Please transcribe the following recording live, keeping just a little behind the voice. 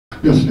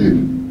Yes,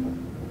 Steve.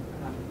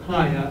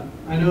 Hi,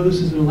 I know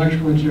this is an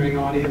electrical engineering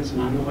audience,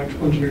 and I'm an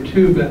electrical engineer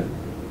too, but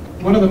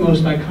one of the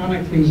most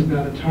iconic things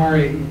about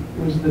Atari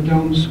was the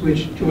dome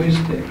switch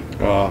joystick.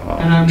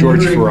 And I'm George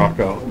wondering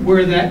Faraco.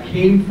 where that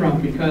came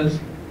from, because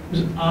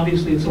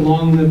obviously it's a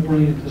long-lived,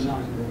 brilliant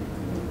design.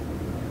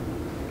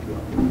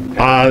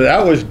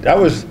 That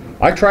was.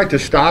 I tried to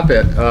stop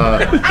it.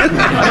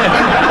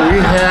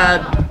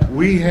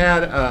 We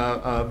had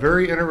a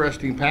very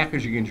interesting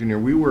packaging engineer.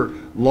 We were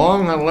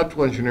long on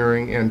electrical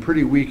engineering and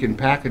pretty weak in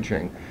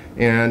packaging,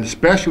 and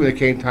especially when it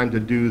came time to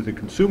do the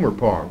consumer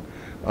Pong.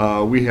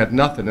 We had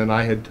nothing, and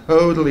I had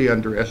totally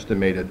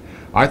underestimated.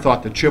 I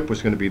thought the chip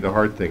was going to be the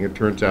hard thing. It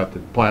turns out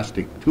that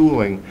plastic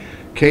tooling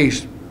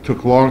case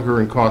took longer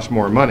and cost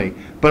more money,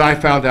 but I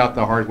found out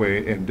the hard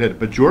way and did it.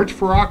 But George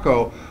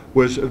Faraco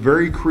was a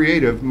very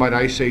creative, might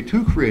I say,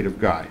 too creative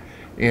guy,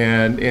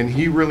 and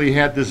he really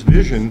had this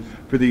vision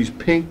for these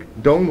pink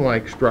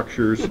dome-like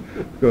structures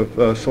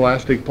of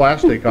scholastic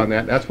plastic on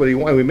that. That's what he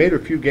wanted. We made a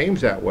few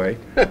games that way.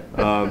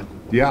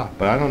 Yeah,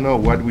 but I don't know,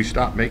 why did we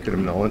stop making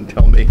them, Nolan?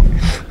 Tell me.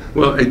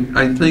 Well,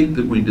 I think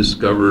that we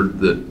discovered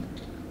that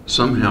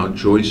somehow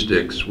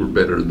joysticks were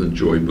better than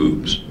joy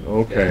boobs.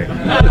 Okay.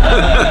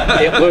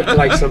 It looked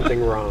like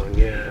something wrong,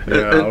 yeah.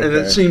 And, and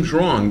it seems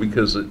wrong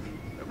because it,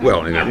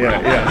 well, anyway.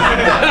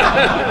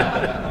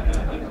 Yeah.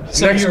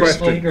 Some Next years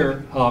question.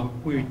 later,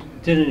 we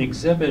did an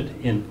exhibit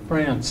in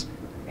France,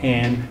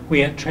 and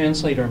we had to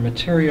translate our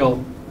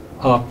material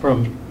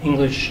from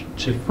English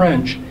to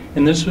French,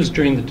 and this was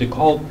during the de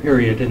Gaulle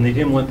period, and they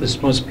didn't want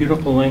this most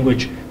beautiful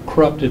language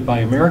corrupted by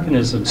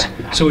Americanisms,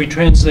 so we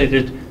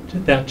translated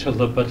that to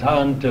Le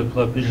Bâton de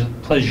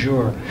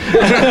Plaisir.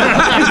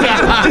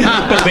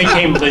 It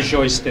became Le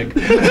Joystick.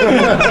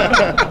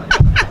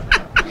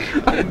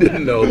 I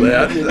didn't know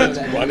that. That's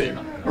funny.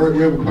 All right,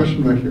 we have a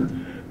question back here.